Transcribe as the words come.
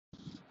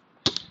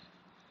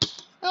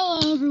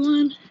Hello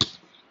everyone.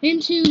 In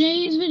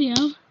today's video,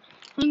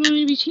 I'm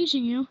going to be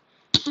teaching you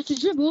how to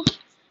dribble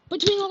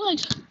between the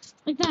legs,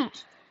 like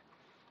that.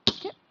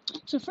 Okay.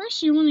 So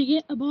first you want to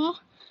get a ball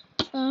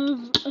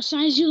of a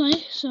size you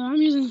like. So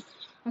I'm using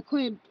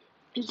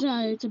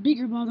it's a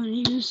bigger ball than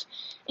I use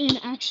in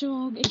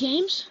actual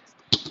games,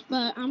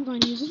 but I'm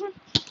going to use this one.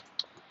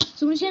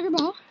 So once you have your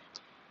ball,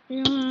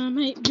 you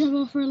might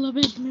dribble for a little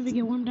bit, maybe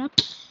get warmed up,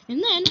 and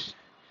then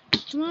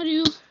what you want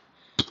to do.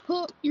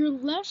 Put your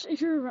left,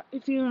 if you're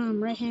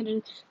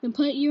right-handed, then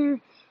put your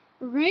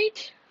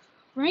right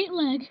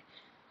leg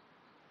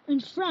in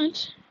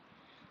front,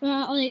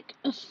 like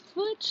a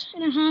foot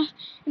and a half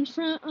in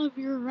front of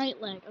your right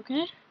leg,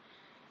 okay?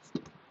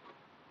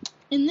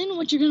 And then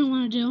what you're gonna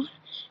want to do,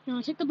 you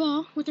want to take the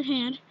ball with your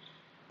hand,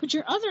 put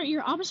your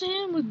opposite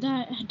hand with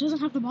that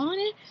doesn't have the ball in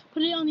it,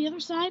 put it on the other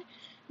side,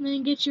 and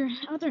then get your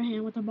other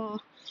hand with the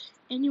ball,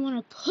 and you want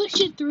to push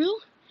it through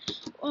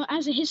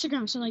as it hits the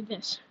ground, so like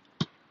this.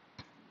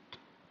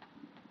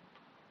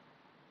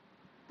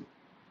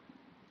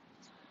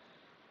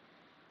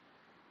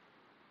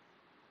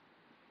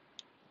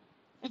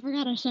 I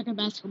forgot I suck at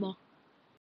basketball.